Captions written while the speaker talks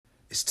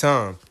It's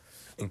time.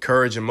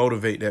 Encourage and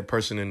motivate that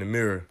person in the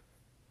mirror.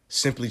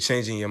 Simply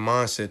changing your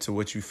mindset to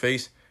what you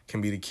face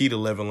can be the key to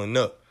leveling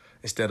up.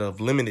 Instead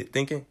of limited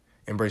thinking,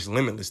 embrace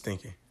limitless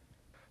thinking.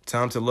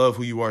 Time to love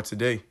who you are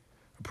today,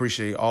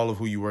 appreciate all of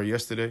who you were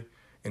yesterday,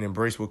 and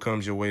embrace what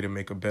comes your way to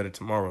make a better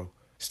tomorrow.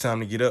 It's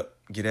time to get up,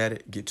 get at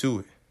it, get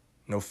to it.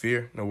 No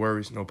fear, no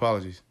worries, no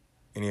apologies.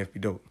 NEF be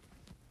dope.